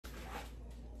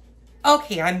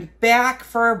Okay, I'm back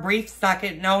for a brief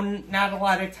second. No, not a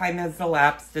lot of time has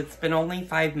elapsed. It's been only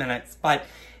 5 minutes. But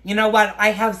you know what?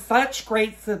 I have such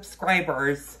great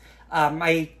subscribers.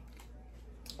 My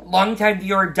longtime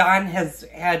viewer, Don,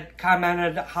 had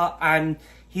commented on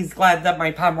he's glad that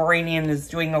my Pomeranian is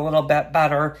doing a little bit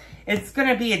better. It's going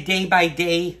to be a day by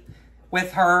day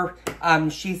with her.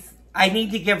 I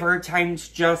need to give her time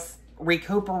to just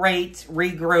recuperate,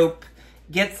 regroup,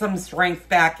 get some strength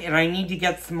back, and I need to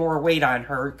get some more weight on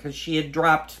her because she had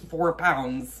dropped 4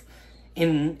 pounds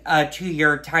in a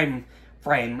 2-year time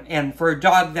frame. And for a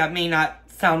dog, that may not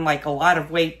sound like a lot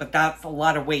of weight, but that's a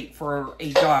lot of weight for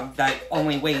a dog that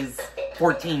only weighs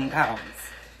 14 pounds.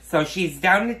 So she's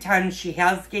down to 10. She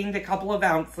has gained a couple of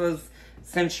ounces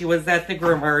since she was at the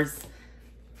groomers.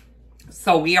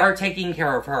 So we are taking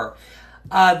care of her.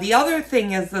 The other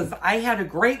thing is I had a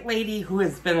great lady who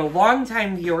has been a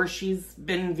long-time viewer. She's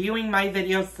been viewing my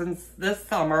videos since this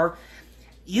summer.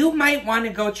 You might want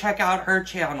to go check out her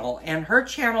channel. And her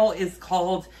channel is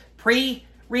called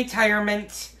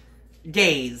Pre-Retirement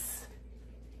Days.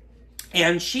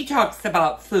 And she talks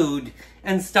about food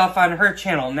and stuff on her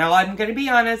channel. Now, I'm going to be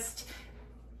honest,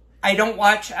 I don't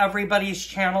watch everybody's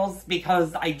channels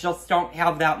because I just don't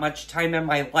have that much time in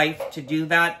my life to do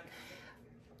that.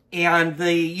 And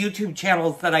the YouTube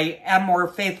channels that I am more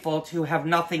faithful to have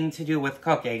nothing to do with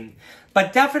cooking.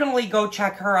 But definitely go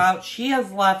check her out. She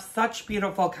has left such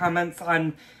beautiful comments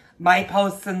on my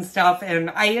posts and stuff, and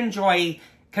I enjoy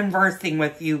conversing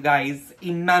with you guys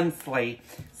immensely.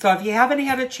 So if you haven't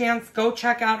had a chance, go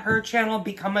check out her channel,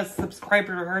 become a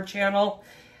subscriber to her channel.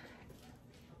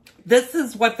 This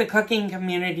is what the cooking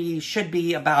community should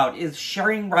be about, is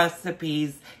sharing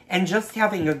recipes and just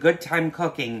having a good time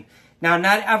cooking. Now,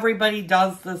 not everybody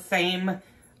does the same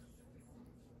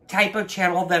type of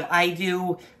channel that I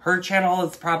do. Her channel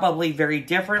is probably very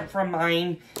different from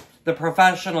mine. The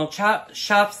professional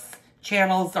chefs'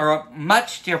 channels are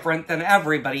much different than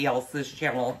everybody else's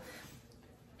channel.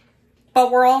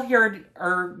 But we're all here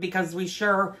because we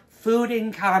share food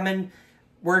in common.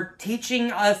 We're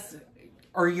teaching us,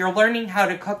 or you're learning how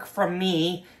to cook from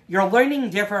me. You're learning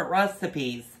different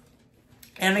recipes.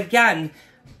 And again,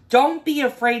 don't be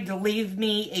afraid to leave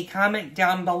me a comment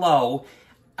down below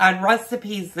on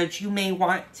recipes that you may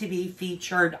want to be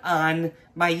featured on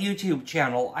my YouTube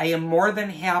channel. I am more than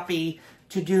happy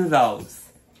to do those.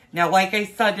 Now, like I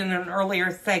said in an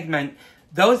earlier segment,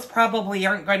 those probably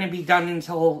aren't going to be done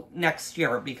until next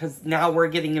year because now we're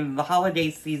getting into the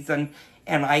holiday season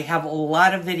and I have a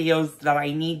lot of videos that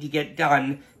I need to get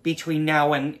done between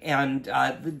now and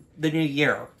the new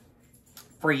year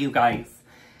for you guys.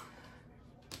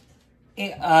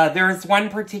 There's one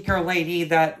particular lady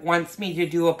that wants me to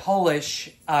do a Polish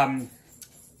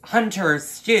hunter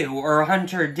stew or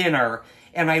hunter dinner.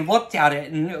 And I looked at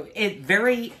it and it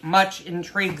very much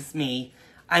intrigues me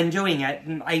on doing it.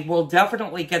 And I will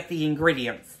definitely get the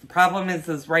ingredients. The problem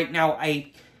is right now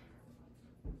I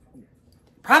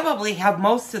probably have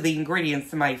most of the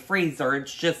ingredients in my freezer.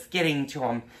 It's just getting to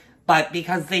them. But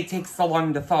because they take so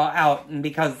long to thaw out and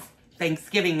because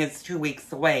Thanksgiving is 2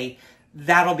 weeks away,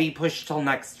 that'll be pushed till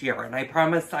next year. And I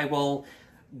promise I will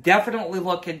definitely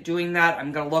look at doing that.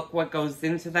 I'm going to look what goes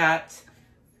into that.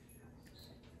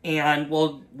 And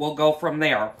we'll go from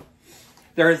there.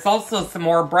 There's also some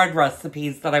more bread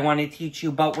recipes that I want to teach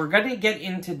you. But we're going to get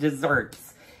into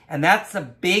desserts. And that's a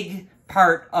big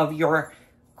part of your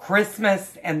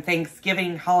Christmas and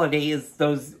Thanksgiving holiday is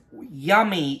those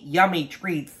yummy, yummy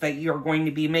treats that you're going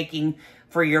to be making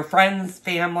for your friends,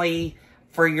 family,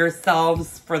 for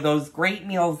yourselves, for those great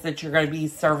meals that you're going to be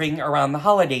serving around the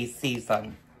holiday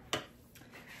season.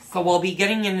 So we'll be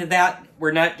getting into that.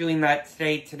 We're not doing that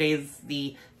today. Today's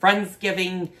the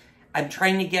Friendsgiving. I'm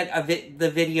trying to get the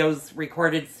videos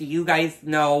recorded so you guys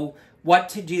know what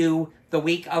to do the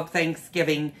week of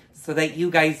Thanksgiving so that you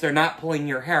guys are not pulling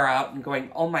your hair out and going,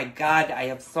 oh my God, I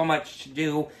have so much to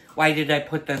do. Why did I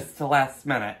put this to last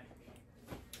minute?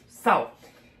 So,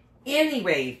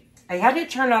 anyway, I had to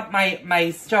turn up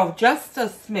my stove just a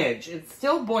smidge. It's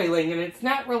still boiling, and it's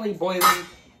not really boiling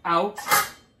out.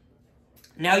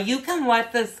 Now, you can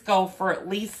let this go for at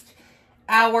least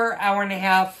hour, hour and a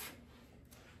half,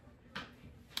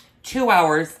 2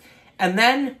 hours. And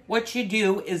then what you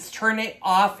do is turn it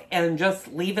off and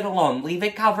just leave it alone. Leave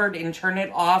it covered and turn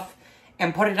it off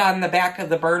and put it on the back of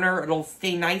the burner. It'll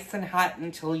stay nice and hot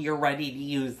until you're ready to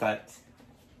use it.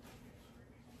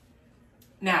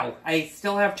 Now, I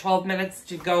still have 12 minutes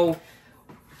to go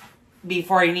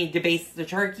before I need to baste the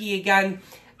turkey again.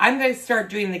 I'm going to start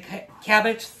doing the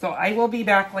cabbage, so I will be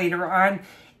back later on.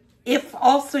 If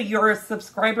also you're a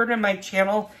subscriber to my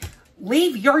channel,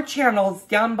 leave your channels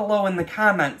down below in the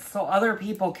comments so other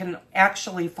people can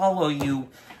actually follow you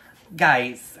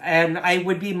guys. And I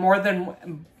would be more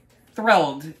than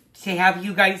thrilled to have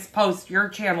you guys post your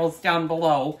channels down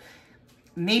below.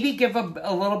 Maybe give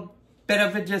a little bit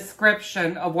of a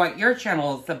description of what your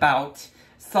channel is about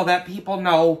so that people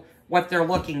know what they're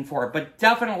looking for. But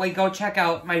definitely go check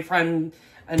out my friend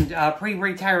and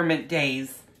Pre-Retirement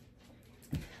Days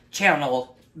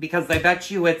channel, because I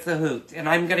bet you it's a hoot. And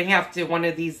I'm going to have to, one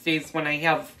of these days when I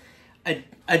have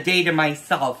a day to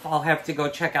myself, I'll have to go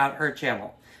check out her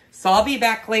channel. So I'll be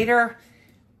back later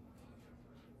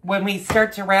when we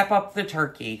start to wrap up the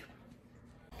turkey.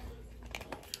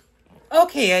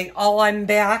 Okay, I'm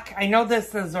back. I know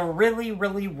this is a really,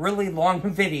 really, really long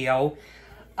video.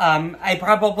 I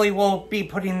probably will be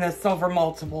putting this over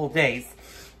multiple days.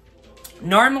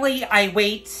 Normally, I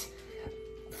wait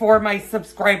for my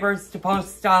subscribers to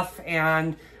post stuff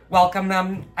and welcome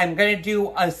them. I'm going to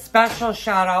do a special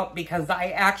shout out because I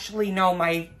actually know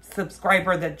my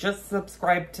subscriber that just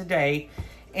subscribed today,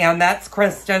 and that's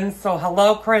Kristen. So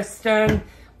hello, Kristen.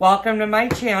 Welcome to my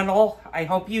channel. I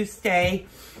hope you stay.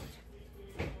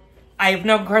 I've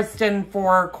known Kristen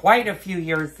for quite a few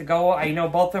years ago. I know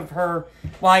both of her,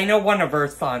 well, I know one of her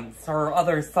sons. Her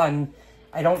other son,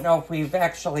 I don't know if we've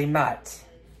actually met.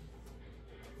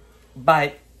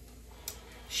 But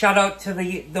shout out to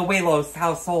the Wheelos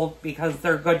household because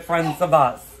they're good friends of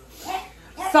us.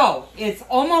 So, it's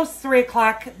almost 3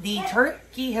 o'clock. The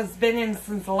turkey has been in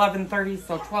since 11:30,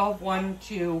 so 12, 1,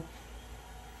 2,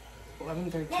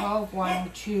 11:30, 12,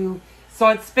 1, 2. So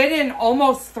it's been in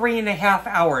almost 3.5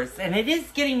 hours, and it is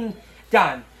getting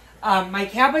done. My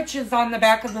cabbage is on the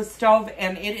back of the stove,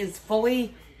 and it is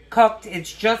fully cooked.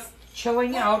 It's just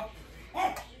chilling out.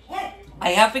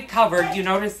 I have it covered. You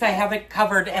notice I have it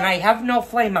covered, and I have no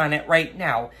flame on it right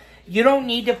now. You don't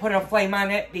need to put a flame on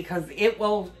it because it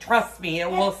will, trust me, it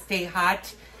will stay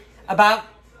hot. About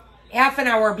half an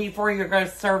hour before you're going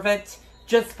to serve it,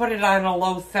 just put it on a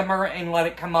low simmer and let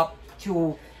it come up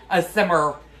to a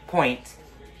simmer point.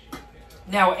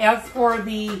 Now, as for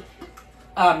the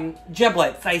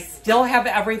giblets, I still have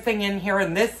everything in here,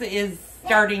 and this is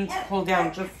starting to cool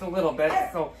down just a little bit.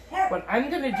 So what I'm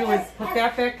going to do is put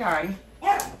that back on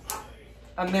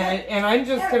a minute, and I'm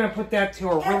just going to put that to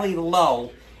a really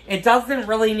low. It doesn't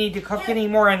really need to cook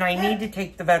anymore, and I need to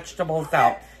take the vegetables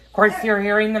out. Of course, you're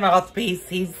hearing the mouthpiece.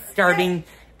 He's starting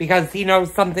because he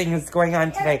knows something is going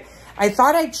on today. I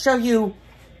thought I'd show you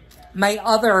my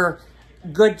other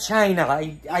good china.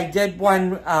 I did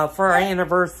one for our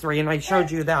anniversary, and I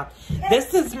showed you that.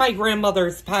 This is my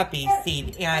grandmother's poppy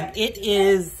seed, and it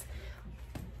is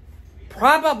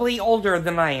probably older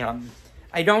than I am.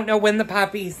 I don't know when the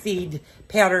poppy seed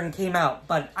pattern came out,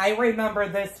 but I remember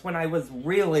this when I was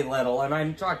really little, and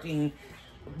I'm talking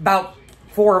about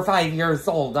 4 or 5 years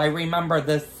old. I remember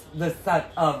this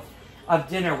set of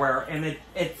dinnerware, and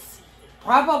it's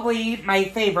probably my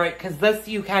favorite because this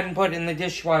you can put in the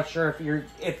dishwasher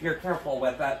if you're careful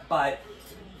with it. But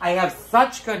I have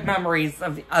such good memories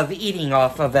of eating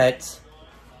off of it.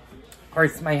 Of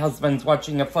course, my husband's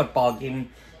watching a football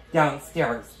game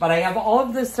downstairs, but I have all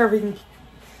of the serving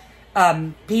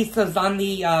pieces on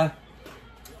the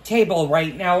table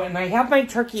right now, and I have my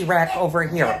turkey rack over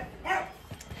here.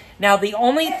 Now, the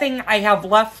only thing I have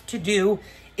left to do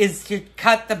is to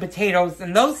cut the potatoes,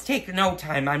 and those take no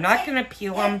time. I'm not going to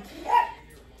peel them.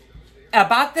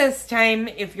 About this time,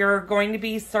 if you're going to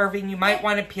be serving, you might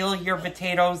want to peel your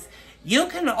potatoes. You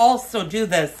can also do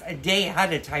this a day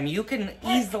ahead of time. You can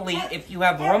easily, if you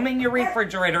have room in your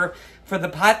refrigerator for the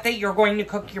pot that you're going to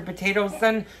cook your potatoes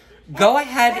in, go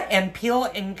ahead and peel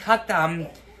and cut them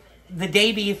the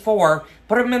day before.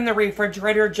 Put them in the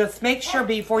refrigerator. Just make sure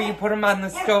before you put them on the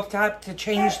stovetop to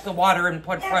change the water and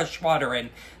put fresh water in.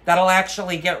 That'll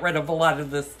actually get rid of a lot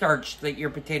of the starch that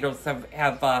your potatoes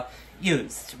have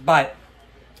used. But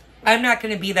I'm not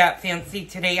going to be that fancy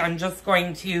today. I'm just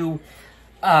going to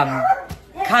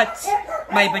cut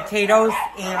my potatoes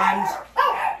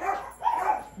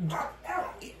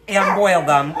and boil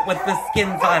them with the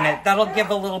skins on it. That'll give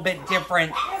a little bit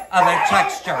different of a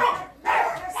texture.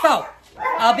 So,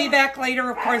 I'll be back later.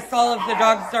 Of course, all of the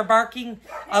dogs are barking.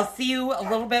 I'll see you a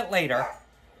little bit later.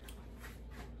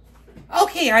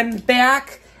 Okay, I'm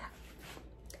back.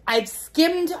 I've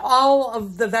skimmed all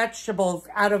of the vegetables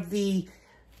out of the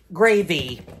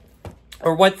gravy,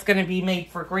 or what's going to be made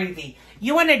for gravy.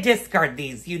 You want to discard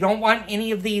these. You don't want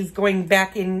any of these going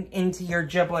back into your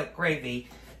giblet gravy.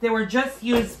 They were just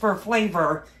used for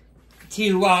flavor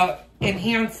to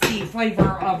enhance the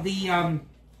flavor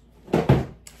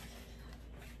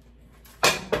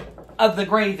of the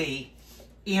gravy.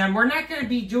 And we're not going to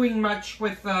be doing much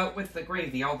with the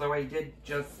gravy, although I did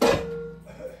just...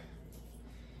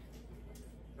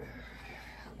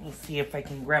 Let's see if I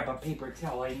can grab a paper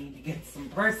towel. I need to get some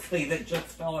parsley that just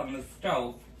fell on the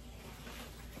stove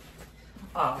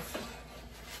off.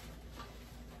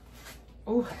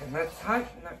 Oh, and that's hot,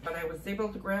 but I was able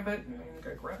to grab it, and I'm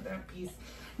going to grab that piece.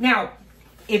 Now,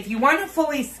 if you want to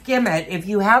fully skim it, if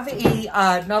you have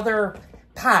another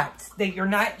pot that you're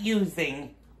not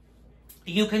using,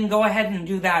 you can go ahead and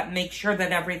do that and make sure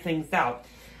that everything's out.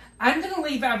 I'm going to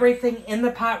leave everything in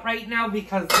the pot right now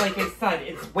because, like I said,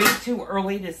 it's way too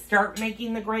early to start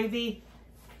making the gravy.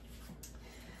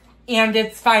 And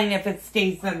it's fine if it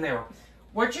stays in there.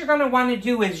 What you're going to want to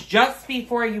do is just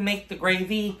before you make the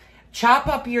gravy, chop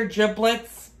up your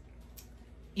giblets.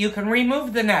 You can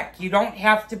remove the neck. You don't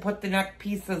have to put the neck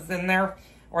pieces in there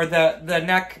or the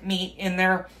neck meat in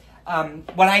there.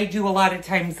 What I do a lot of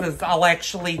times is I'll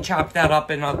actually chop that up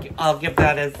and I'll give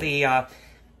that as the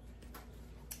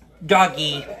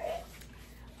doggy,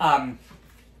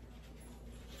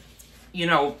 you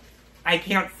know, I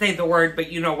can't say the word,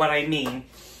 but you know what I mean,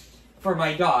 for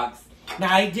my dogs.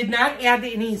 Now, I did not add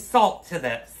any salt to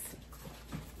this.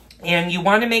 And you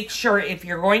want to make sure if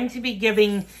you're going to be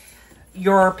giving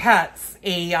your pets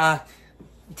a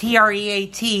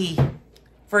TREAT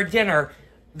for dinner,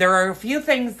 there are a few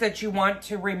things that you want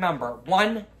to remember.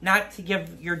 One, not to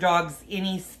give your dogs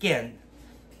any skin.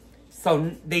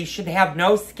 So they should have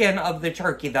no skin of the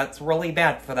turkey. That's really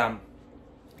bad for them.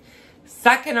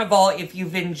 Second of all, if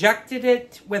you've injected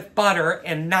it with butter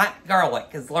and not garlic,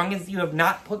 as long as you have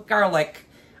not put garlic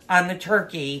on the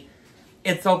turkey,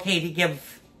 it's okay to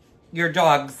give your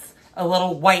dogs a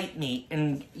little white meat.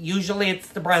 And usually it's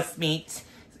the breast meat.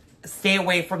 Stay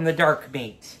away from the dark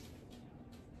meat.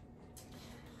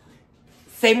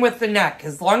 Same with the neck.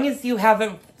 As long as you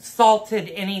haven't salted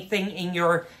anything in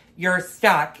your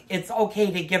stock, it's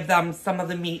okay to give them some of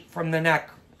the meat from the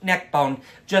neck bone.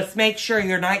 Just make sure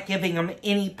you're not giving them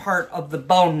any part of the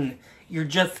bone. You're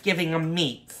just giving them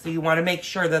meat. So you want to make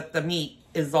sure that the meat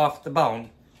is off the bone.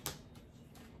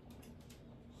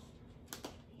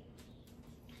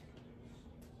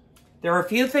 There are a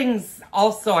few things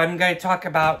also I'm going to talk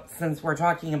about since we're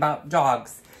talking about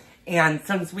dogs. And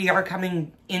since we are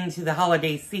coming into the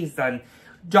holiday season,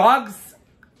 dogs,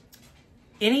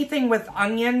 anything with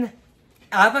onion,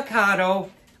 avocado,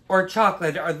 or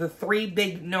chocolate are the three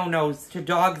big no-nos to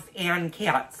dogs and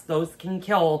cats. Those can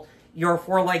kill your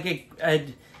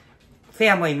four-legged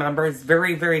family members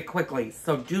very, very quickly.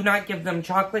 So do not give them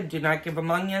chocolate. Do not give them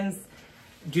onions.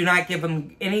 Do not give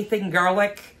them anything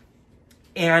garlic.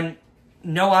 And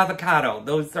no avocado.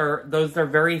 Those are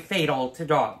very fatal to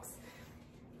dogs.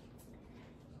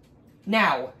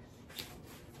 Now,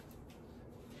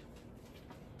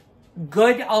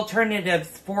 good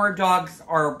alternatives for dogs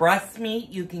are breast meat.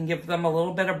 You can give them a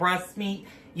little bit of breast meat.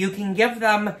 You can give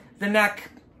them the neck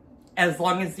as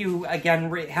long as you,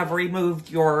 again, have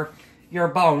removed your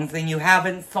bones and you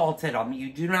haven't salted them.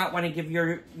 You do not want to give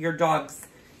your dogs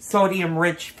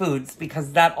sodium-rich foods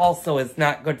because that also is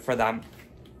not good for them.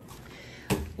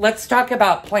 Let's talk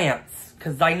about plants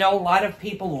because I know a lot of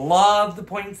people love the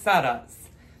poinsettias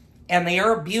and they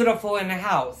are beautiful in a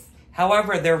house.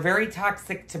 However, they're very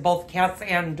toxic to both cats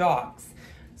and dogs.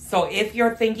 So if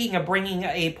you're thinking of bringing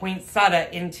a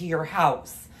poinsettia into your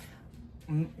house,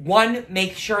 one,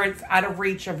 make sure it's out of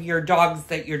reach of your dogs,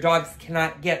 that your dogs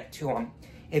cannot get to them.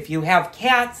 If you have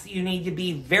cats, you need to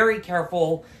be very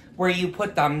careful where you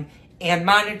put them and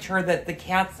monitor that the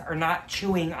cats are not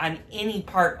chewing on any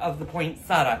part of the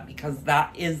poinsettia because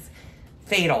that is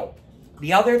fatal.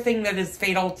 The other thing that is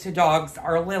fatal to dogs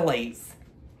are lilies.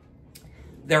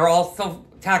 They're also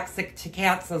toxic to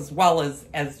cats as well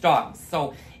as dogs.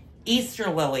 So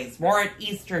Easter lilies, more at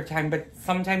Easter time, but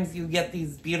sometimes you get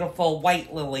these beautiful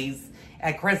white lilies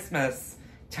at Christmas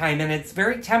time, and it's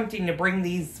very tempting to bring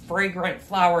these fragrant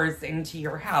flowers into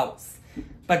your house.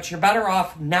 But you're better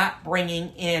off not bringing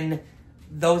in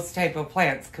those type of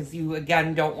plants because you,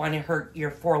 again, don't want to hurt your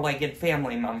four-legged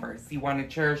family members. You want to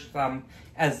cherish them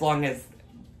as long as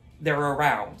they're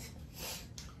around.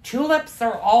 Tulips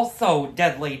are also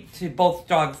deadly to both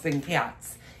dogs and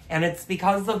cats, and it's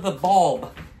because of the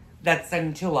bulb that's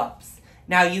in tulips.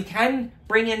 Now, you can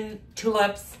bring in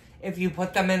tulips if you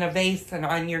put them in a vase and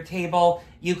on your table.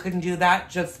 You can do that.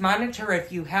 Just monitor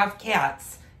if you have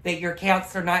cats that your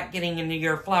cats are not getting into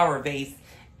your flower vase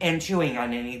and chewing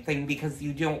on anything because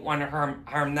you don't want to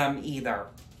harm them either.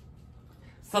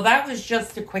 So that was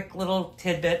just a quick little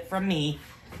tidbit from me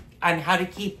on how to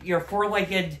keep your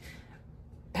four-legged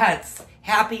pets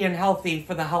happy and healthy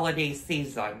for the holiday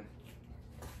season.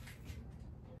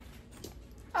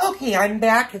 Okay, I'm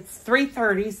back. It's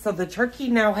 3:30, so the turkey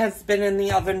now has been in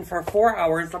the oven for 4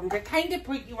 hours. I'm going to kind of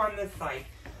put you on this side.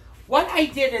 What I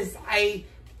did is I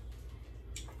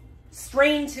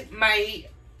strained my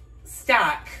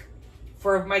stock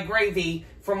for my gravy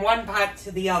from one pot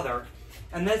to the other.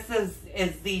 And this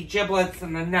is the giblets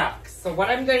and the necks. So what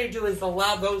I'm going to do is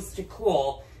allow those to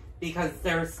cool because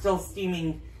they're still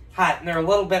steaming hot and they're a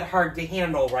little bit hard to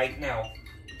handle right now.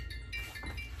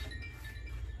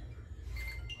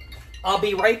 I'll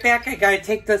be right back. I gotta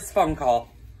take this phone call.